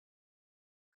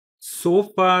So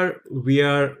far, we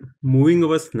are moving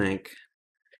our snake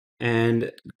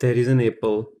and there is an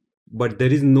apple, but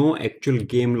there is no actual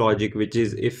game logic, which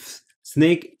is if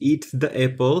snake eats the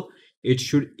apple, it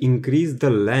should increase the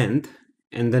length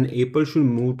and then apple should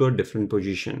move to a different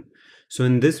position. So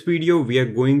in this video, we are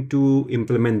going to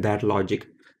implement that logic.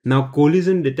 Now,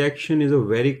 collision detection is a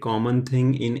very common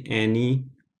thing in any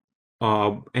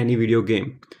video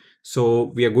game. So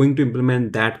we are going to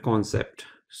implement that concept.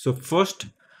 So first,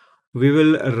 we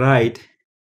will write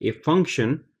a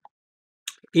function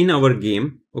in our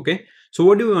game. Okay, so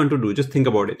what do we want to do? Just think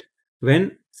about it.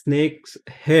 When snake's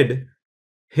head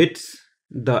hits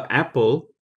the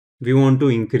apple, we want to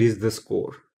increase the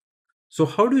score. So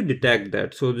how do you detect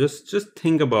that? So just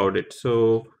think about it.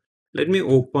 So let me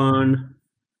open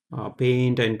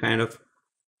paint and kind of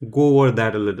go over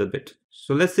that a little bit.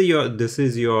 So let's say this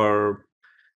is your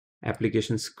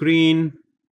application screen,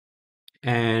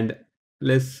 and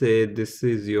let's say this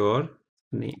is your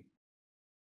name.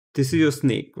 This is your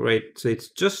snake, right? So it's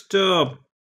just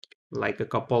like a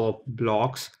couple of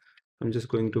blocks. I'm just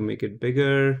going to make it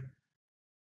bigger,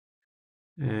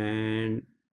 and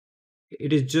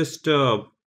it is just a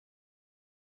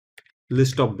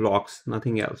list of blocks,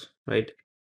 nothing else, right?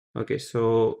 Okay,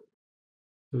 so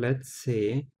let's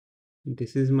say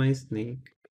this is my snake,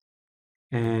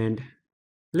 and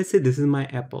let's say this is my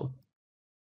apple.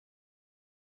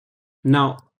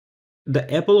 Now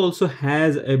the apple also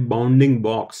has a bounding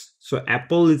box. So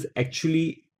apple is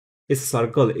actually a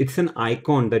circle. It's an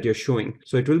icon that you're showing.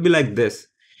 So it will be like this.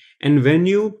 And when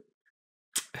you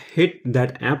hit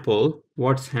that apple,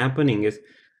 what's happening is,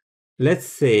 let's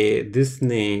say this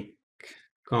snake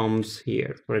comes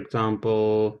here. For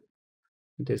example,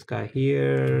 this guy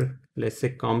here, let's say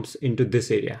comes into this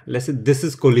area. Let's say this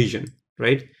is collision,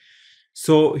 right?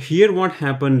 So here what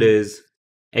happened is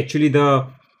actually the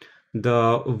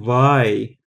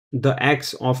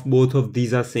x of both of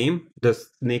these are same. The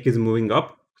snake is moving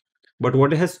up, but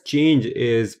what has changed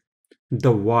is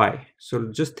the y.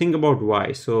 So just think about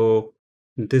y. So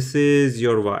this is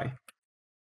your y,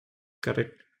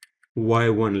 correct?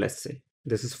 Y1, let's say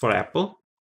this is for apple,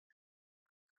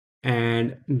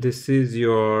 and this is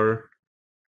your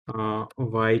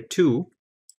y2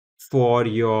 for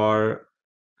your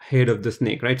head of the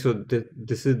snake, right? So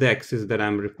this is the axis that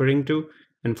I'm referring to,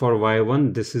 and for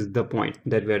y1 this is the point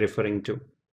that we're referring to.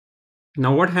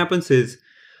 Now what happens is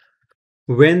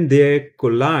when they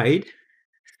collide,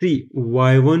 see,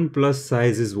 y1 plus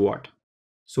size is what?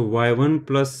 So y1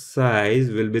 plus size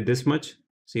will be this much.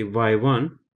 See,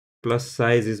 y1 plus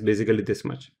size is basically this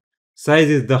much. Size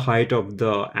is the height of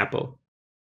the apple.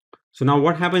 So now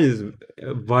what happens is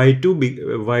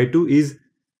y2 is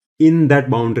in that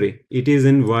boundary. It is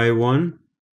in y1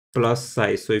 plus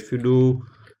size. So if you do,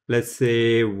 let's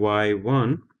say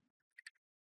y1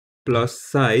 plus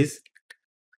size,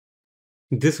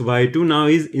 this y2 now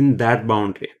is in that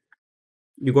boundary.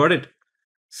 You got it?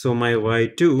 So my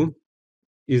y2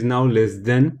 is now less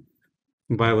than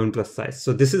y1 plus size.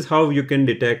 So this is how you can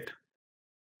detect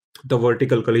the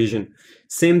vertical collision.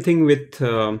 Same thing with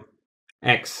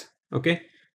x. Okay,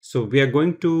 so we are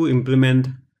going to implement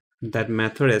that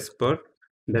method as per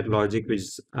that logic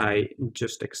which I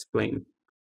just explained.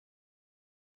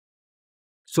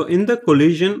 So in the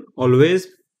collision, always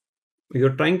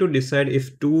you're trying to decide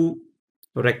if two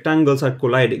rectangles are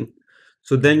colliding.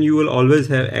 So then you will always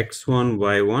have x1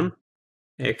 y1,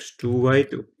 x2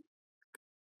 y2.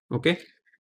 Okay,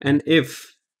 and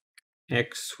if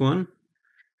x1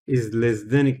 is less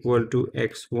than equal to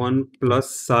x1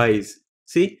 plus size,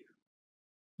 see,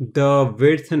 the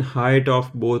width and height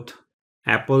of both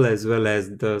apple as well as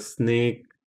the snake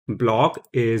block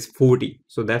is 40.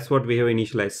 So that's what we have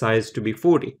initialized, size to be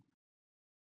 40.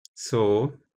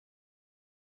 So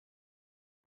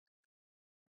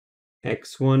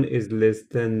x1 is less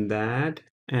than that,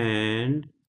 and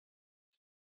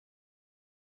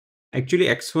actually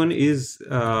x1 is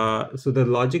so the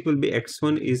logic will be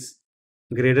x1 is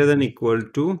greater than equal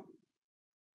to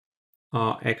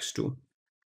x2.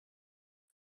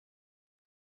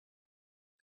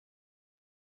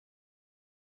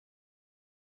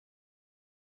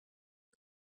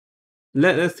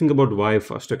 Let's think about y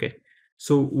first. Okay,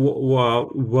 so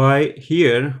y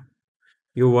here,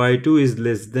 your y2 is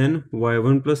less than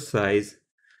y1 plus size.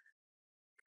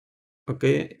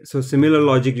 Okay, so similar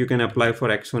logic you can apply for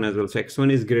x1 as well. So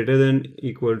x1 is greater than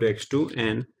equal to x2,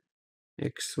 and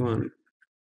x1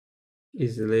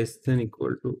 is less than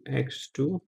equal to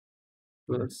x2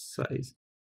 plus size.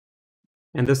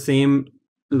 And the same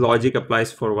logic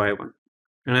applies for y1.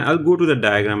 And I'll go to the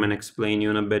diagram and explain you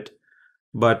in a bit.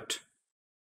 But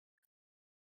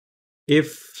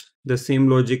if The same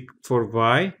logic for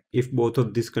y. If both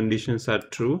of these conditions are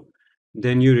true,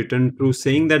 then you return true,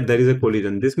 saying that there is a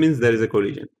collision. This means there is a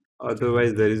collision.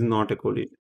 Otherwise, there is not a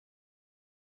collision.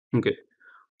 Okay.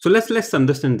 So let's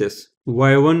understand this.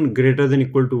 Y1 greater than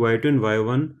equal to y2 and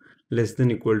y1 less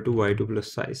than equal to y2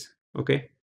 plus size. Okay.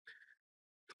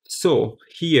 So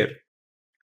here,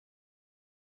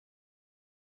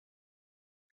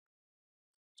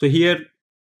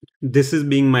 this is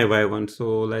being my y1.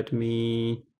 So let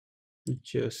me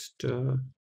just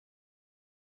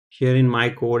here in my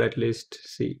code at least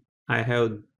see. I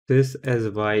have this as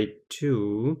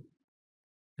y2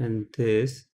 and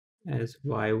this as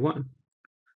y1.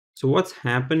 So what's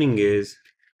happening is,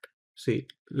 see,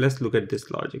 let's look at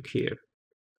this logic here.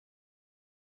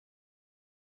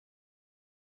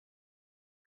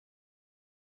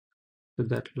 So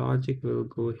that logic will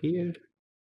go here.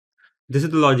 This is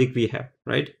the logic we have,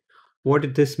 right?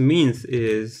 What this means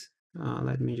is,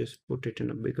 let me just put it in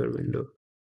a bigger window.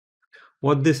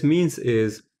 What this means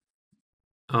is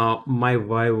my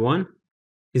y1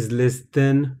 is less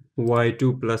than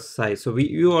y2 plus size. So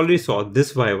you already saw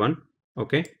this y1,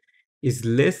 okay, is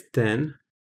less than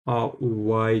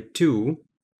y2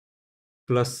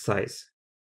 plus size,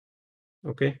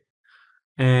 okay,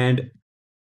 and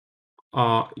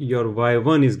your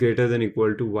y1 is greater than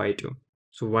equal to y2.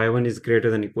 So y1 is greater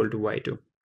than equal to y2.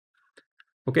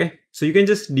 Okay, so you can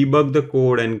just debug the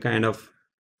code and kind of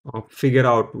figure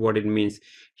out what it means.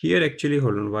 Here actually,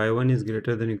 hold on, y1 is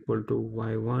greater than equal to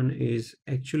y1 is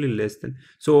actually less than.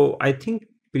 So I think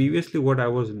previously what I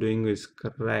was doing is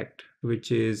correct,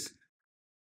 which is,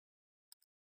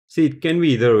 see, it can be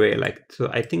either way. Like, so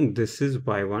I think this is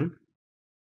y1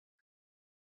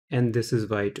 and this is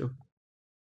y2.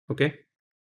 Okay,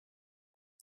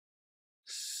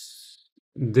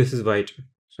 this is y2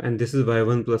 and this is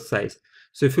y1 plus size.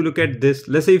 So if you look at this,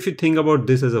 let's say if you think about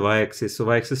this as a y-axis, so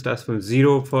y-axis starts from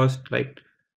 0 first, right?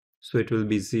 So it will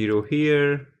be 0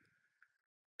 here,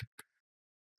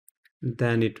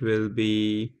 then it will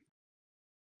be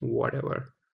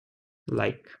whatever,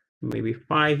 like maybe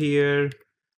 5 here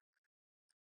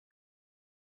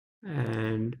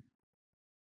and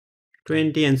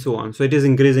 20 and so on. So it is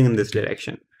increasing in this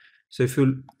direction. So if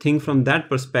you think from that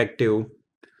perspective,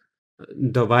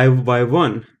 the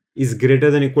y1 is greater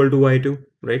than equal to y2,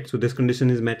 right? So this condition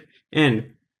is met,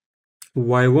 and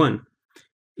y1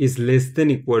 is less than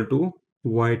equal to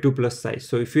y2 plus size.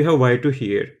 So if you have y2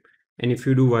 here and if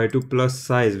you do y2 plus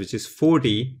size, which is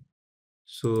 40,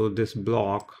 so this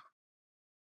block,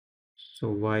 so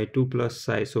y2 plus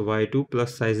size, so y2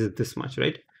 plus size is this much,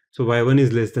 right? So y1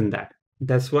 is less than that.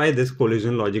 That's why this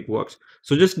collision logic works.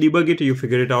 So just debug it, you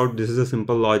figure it out. This is a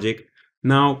simple logic.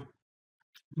 Now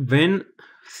when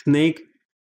snake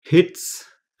hits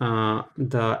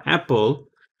the apple,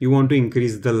 you want to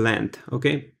increase the length.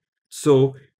 Okay,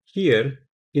 so here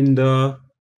in the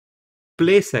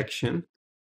play section,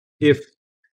 if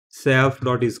self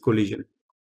dot is collision,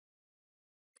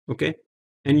 okay,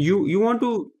 and you want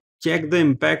to check the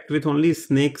impact with only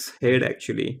snake's head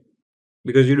actually,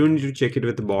 because you don't need to check it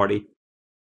with the body.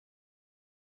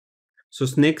 So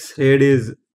snake's head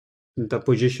is the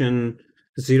position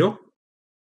 0,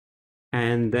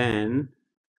 and then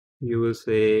you will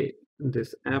say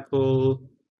this apple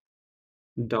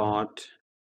dot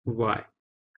y.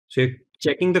 So you're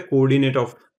checking the coordinate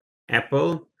of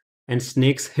apple and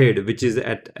snake's head, which is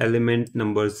at element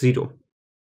number 0.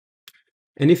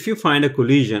 And if you find a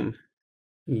collision,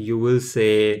 you will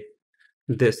say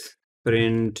this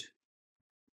print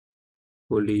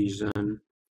collision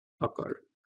occurred.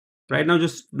 Right now,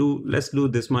 let's do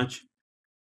this much,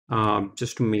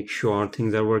 just to make sure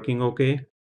things are working okay.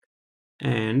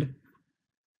 And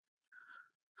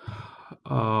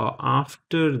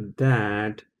after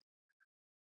that,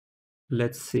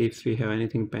 let's see if we have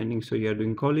anything pending. So you're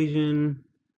doing collision.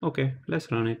 Okay, let's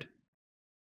run it.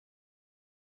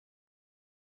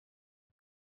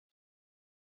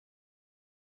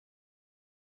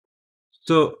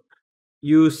 So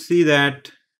you see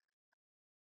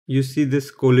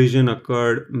this collision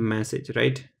occurred message,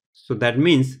 right? So that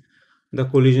means the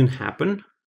collision happened,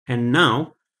 and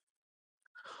now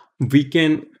we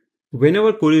can,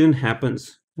 whenever collision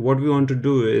happens, what we want to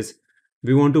do is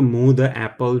we want to move the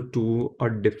apple to a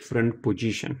different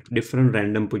position, different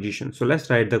random position. So let's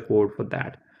write the code for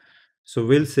that. So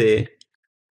we'll say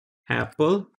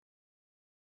apple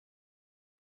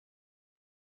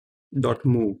dot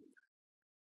move.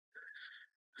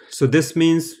 So this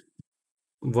means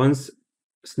once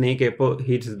snake apple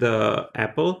hits the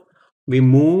apple, we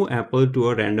move apple to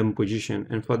a random position,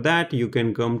 and for that you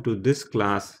can come to this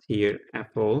class here,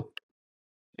 apple,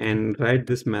 and write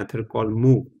this method called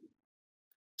move.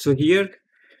 So here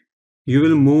you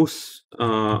will move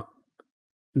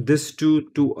this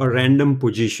to a random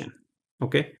position.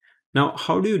 Okay. Now,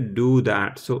 how do you do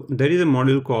that? So there is a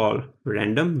module called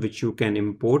random, which you can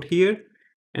import here.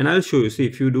 And I'll show you. See,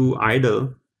 if you do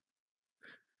idle,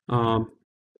 um,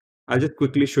 I'll just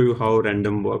quickly show you how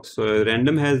random works. So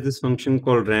random has this function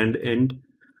called rand_int.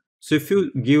 So if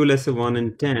you give, let's say, 1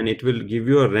 and 10, it will give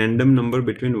you a random number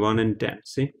between 1 and 10.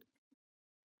 See,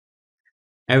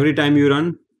 every time you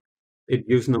run, it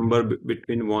gives number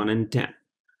between 1 and 10.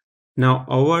 Now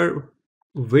our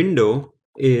window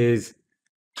is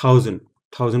 1000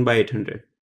 by 800,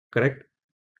 correct?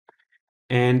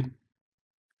 And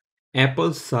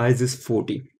Apple's size is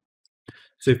 40.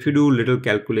 So if you do little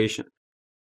calculation,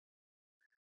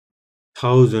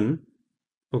 1000,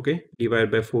 okay, divided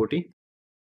by 40,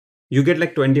 you get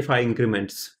like 25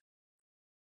 increments.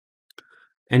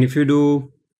 And if you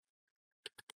do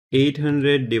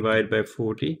 800 divided by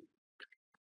 40,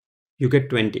 you get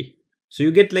 20. So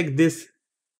you get like this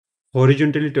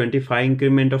horizontally 25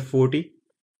 increment of 40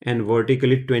 and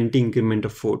vertically 20 increment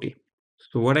of 40.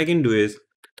 So what I can do is,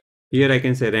 here I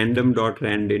can say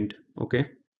random.randint, okay,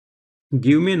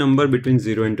 give me a number between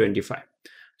 0 and 25.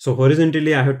 So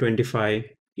horizontally I have 25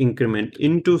 increment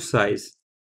into size.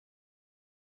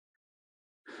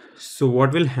 So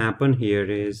what will happen here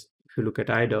is, if you look at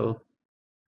idle,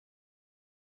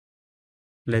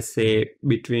 let's say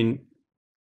between,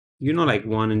 like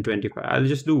 1 and 25, I'll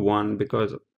just do 1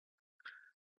 because,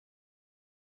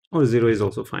 or 0 is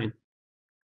also fine.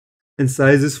 And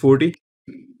size is 40.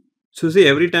 So see,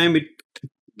 every time it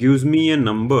gives me a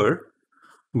number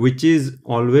which is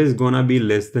always gonna be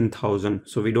less than 1000.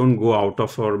 So we don't go out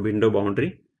of our window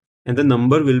boundary, and the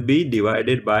number will be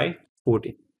divided by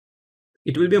 40.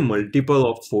 It will be a multiple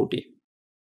of 40.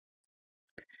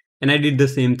 And I did the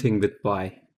same thing with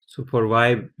y. So for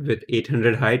y with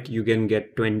 800 height, you can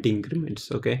get 20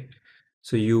 increments, okay?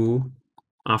 So you,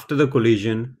 after the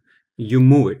collision, you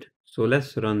move it. So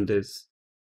let's run this.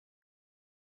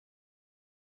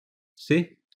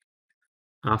 See,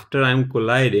 after I'm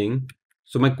colliding,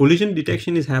 so my collision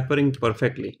detection is happening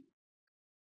perfectly,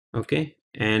 okay?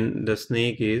 And the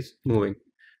snake is moving.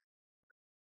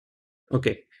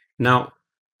 Okay, now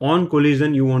on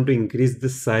collision, you want to increase the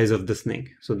size of the snake.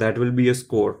 So that will be a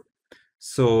score.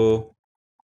 So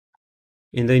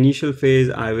in the initial phase,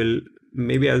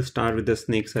 I'll start with the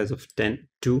snake size of 10,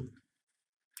 2,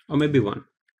 or maybe 1.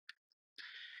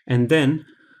 And then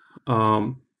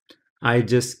I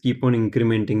just keep on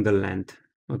incrementing the length.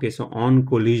 Okay, so on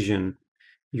collision,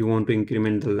 you want to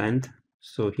increment the length.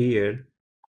 So here,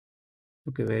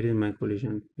 okay, where is my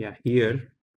collision? Yeah,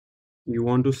 here you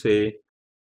want to say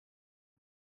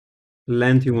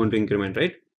length you want to increment,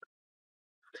 right?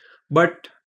 But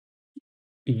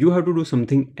you have to do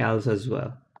something else as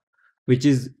well, which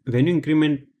is when you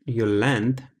increment your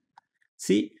length,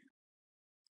 see,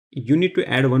 you need to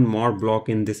add one more block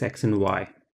in this x and y,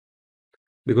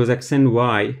 because x and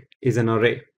y is an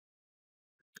array.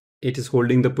 It is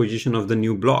holding the position of the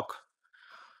new block.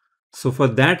 So for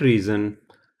that reason,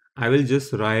 I will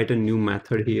just write a new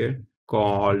method here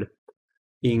called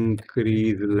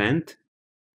increase length.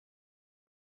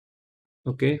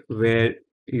 Okay, where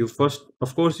you first,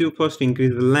 of course, you first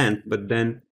increase the length, but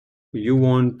then you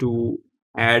want to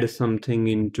add something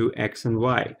into x and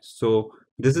y. So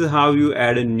this is how you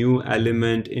add a new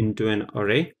element into an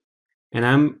array. And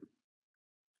I'm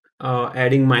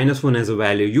adding -1 as a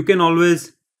value. You can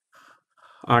always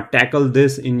tackle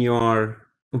this in your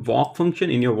walk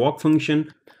function. In your walk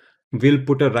function, we'll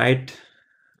put a right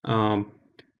um,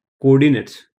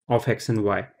 coordinates of x and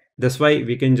y. That's why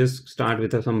we can just start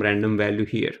with some random value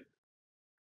here.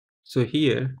 So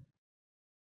here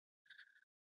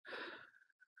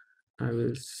I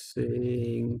will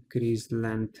say increase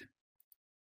length,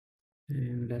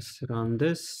 and let's run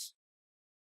this.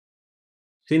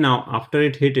 See, now after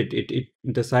it hit it,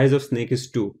 the size of snake is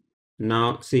 2.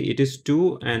 Now see, it is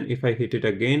 2, and if I hit it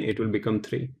again, it will become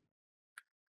 3.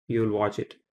 You will watch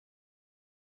it.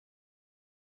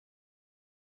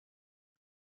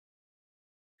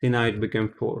 See, now it became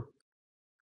 4.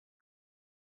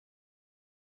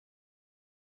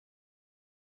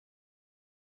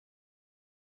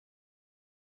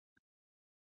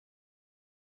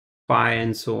 5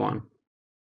 and so on.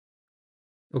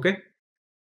 Okay.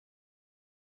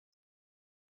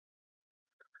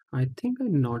 I think I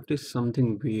noticed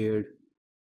something weird.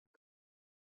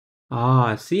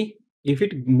 Ah, see, if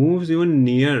it moves even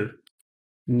near,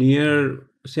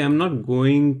 say I'm not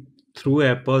going through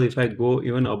apple, if I go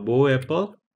even above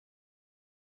apple,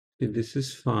 see, this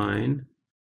is fine.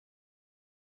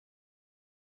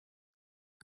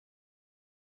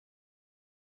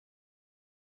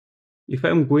 If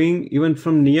I'm going even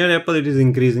from near apple, it is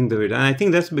increasing the weight. And I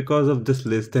think that's because of this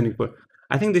less than equal.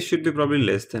 I think this should be probably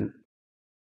less than.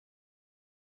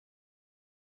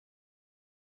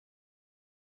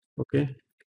 Okay.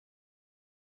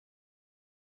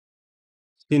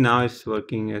 See, now it's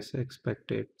working as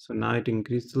expected. So now it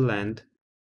increased the length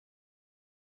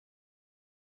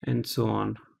and so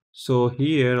on. So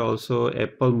here also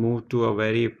Apple moved to a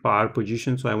very far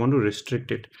position. So I want to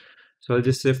restrict it. So I'll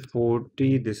just say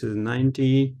 40. This is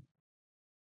 90.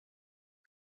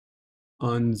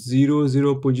 On 0,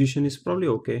 0 position is probably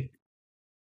okay.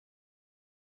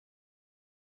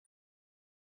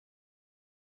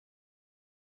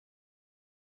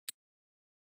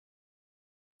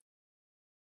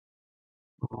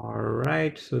 All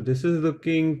right. So this is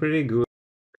looking pretty good.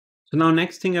 So now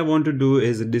next thing I want to do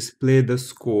is display the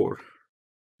score.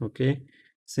 Okay.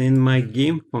 So in my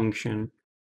game function,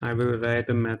 I will write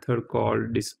a method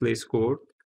called display score.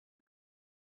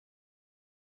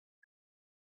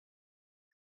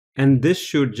 And this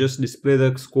should just display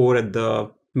the score at the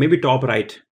maybe top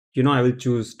right. I will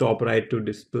choose top right to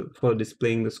display for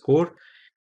displaying the score.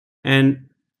 And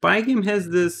pygame has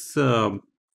this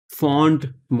font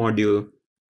module.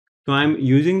 So I'm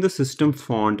using the system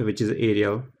font, which is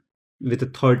Arial, with a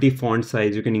 30 font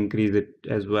size. You can increase it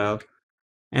as well.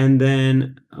 And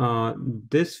then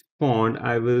this font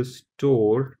I will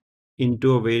store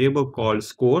into a variable called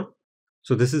score.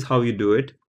 So this is how you do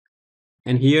it.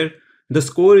 And here the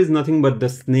score is nothing but the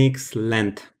snake's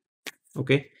length.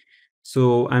 Okay.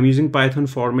 So I'm using Python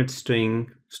format string,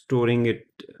 storing it,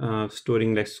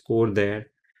 storing like score there.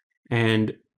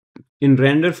 And in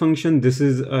render function, this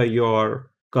is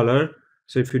your color.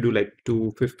 So if you do like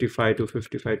 255,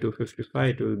 255, 255,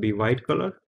 it will be white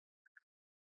color.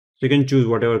 So you can choose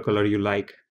whatever color you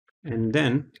like. And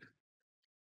then,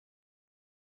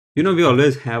 we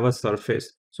always have a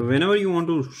surface. So whenever you want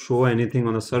to show anything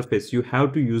on a surface, you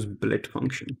have to use billet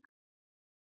function.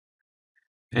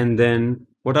 And then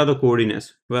what are the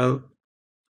coordinates? Well,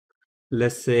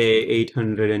 let's say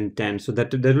 810. So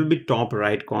that will be top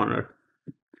right corner.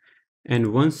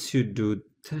 And once you do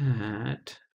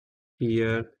that,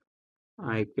 here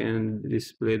I can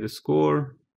display the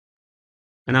score.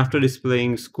 And after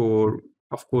displaying score,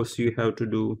 of course, you have to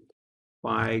do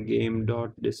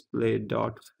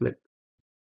pygame.display.flip.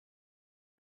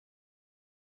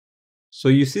 So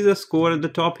you see the score at the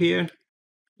top here?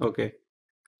 Okay.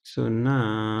 So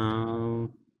now,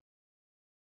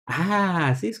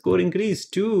 see, score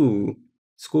increased too.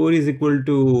 Score is equal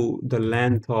to the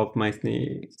length of my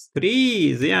snakes.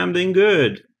 3. Yeah, I'm doing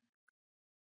good.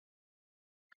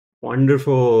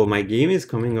 Wonderful. My game is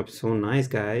coming up so nice,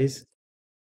 guys.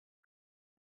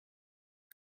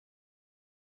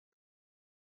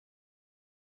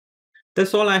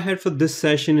 That's all I had for this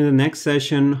session. In the next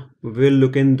session, we'll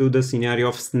look into the scenario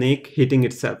of snake hitting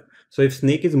itself. So if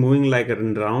snake is moving like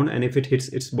around and if it hits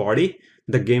its body,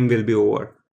 the game will be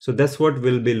over. So that's what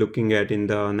we'll be looking at in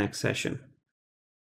the next session.